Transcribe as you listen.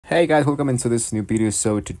Hey guys, welcome into this new video.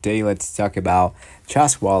 So today let's talk about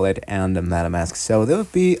Trust Wallet and the MetaMask. So there will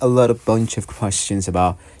be a lot of bunch of questions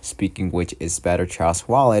about speaking which is better, Trust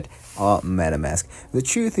Wallet or MetaMask. The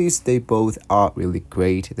truth is they both are really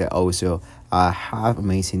great. They also have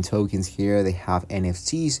amazing tokens here. They have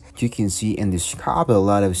NFTs. You can see in the shop a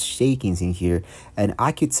lot of stakings in here, and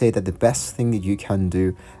I could say that the best thing that you can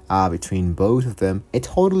do between both of them, it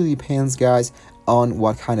totally depends, guys, on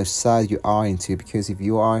what kind of side you are into, because if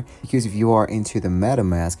you are into the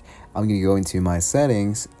MetaMask, I'm going to go into my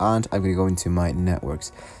settings and I'm going to go into my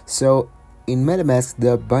networks. So in MetaMask,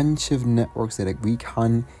 there are a bunch of networks that we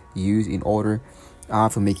can use in order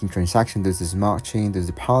for making transactions. There's the smart chain, there's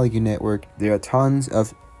the Polygon network. There are tons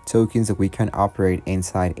of tokens that we can operate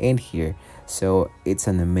inside and here. So it's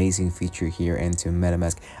an amazing feature here into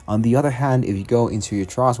MetaMask. On the other hand, if you go into your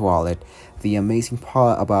Trust Wallet, the amazing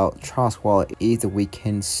part about Trust Wallet is that we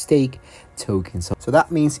can stake tokens. So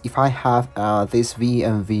that means if I have this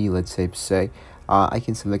VMV, let's say, I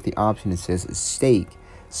can select the option that says stake.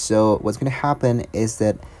 So what's going to happen is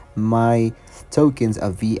that my tokens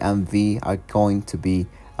of VMV are going to be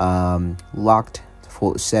locked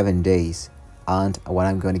for 7 days. And what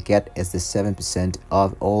I'm going to get is the 7%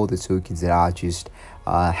 of all the tokens that I just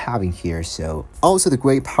having here. So also the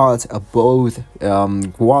great part of both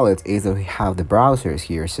wallets is that we have the browsers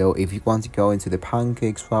here. So if you want to go into the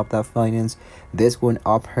PancakeSwap.finance, this one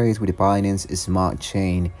operates with the Binance Smart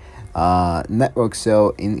Chain network.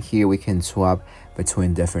 So in here we can swap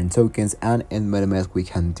between different tokens, and in MetaMask we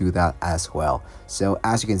can do that as well. So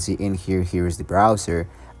as you can see in here, here is the browser,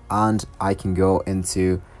 and I can go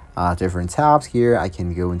into different tabs here. I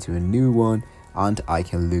can go into a new one and I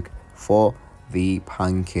can look for the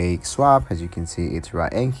PancakeSwap. As you can see, it's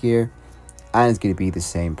right in here, and it's going to be the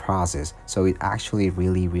same process. So it actually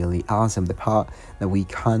really awesome, the part that we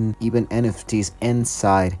can even NFTs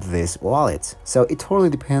inside this wallet. So it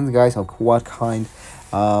totally depends, guys, on what kind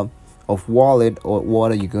of wallet or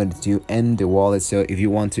what are you going to do in the wallet. So if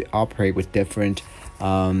you want to operate with different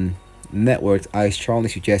networks, I strongly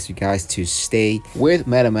suggest you guys to stay with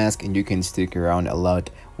MetaMask, and you can stick around a lot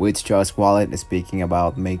with Trust Wallet, speaking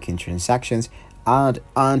about making transactions. And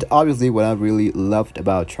obviously what I really loved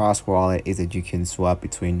about Trust Wallet is that you can swap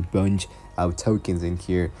between bunch of tokens in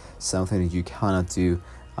here, something that you cannot do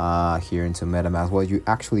here into MetaMask. What you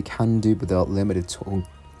actually can do without limited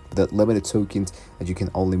tokens that you can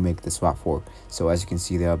only make the swap for. So as you can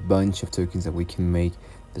see, there are a bunch of tokens that we can make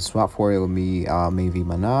the swap for. It will be maybe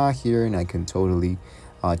mana here, and I can totally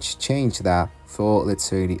change that for, let's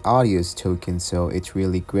say, the audios token. So it's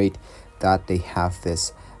really great that they have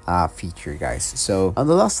this feature, guys. So, and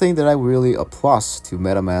the last thing that I really applaud to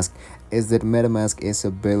MetaMask is that MetaMask is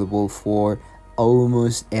available for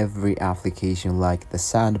almost every application, like the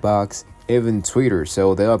Sandbox, even Twitter.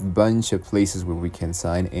 So there are a bunch of places where we can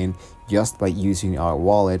sign in just by using our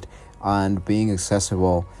wallet and being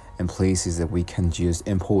accessible in places that we can just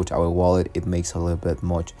import our wallet. It makes a little bit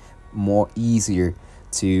much more easier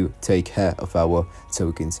to take care of our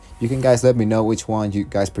tokens. You can, guys, let me know which one you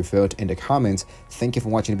guys preferred in the comments. Thank you for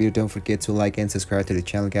watching the video. Don't forget to like and subscribe to the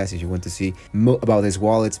channel, guys, if you want to see more about these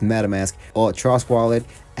wallets, MetaMask or Trust Wallet,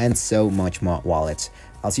 and so much more wallets.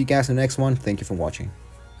 I'll see you guys in the next one. Thank you for watching.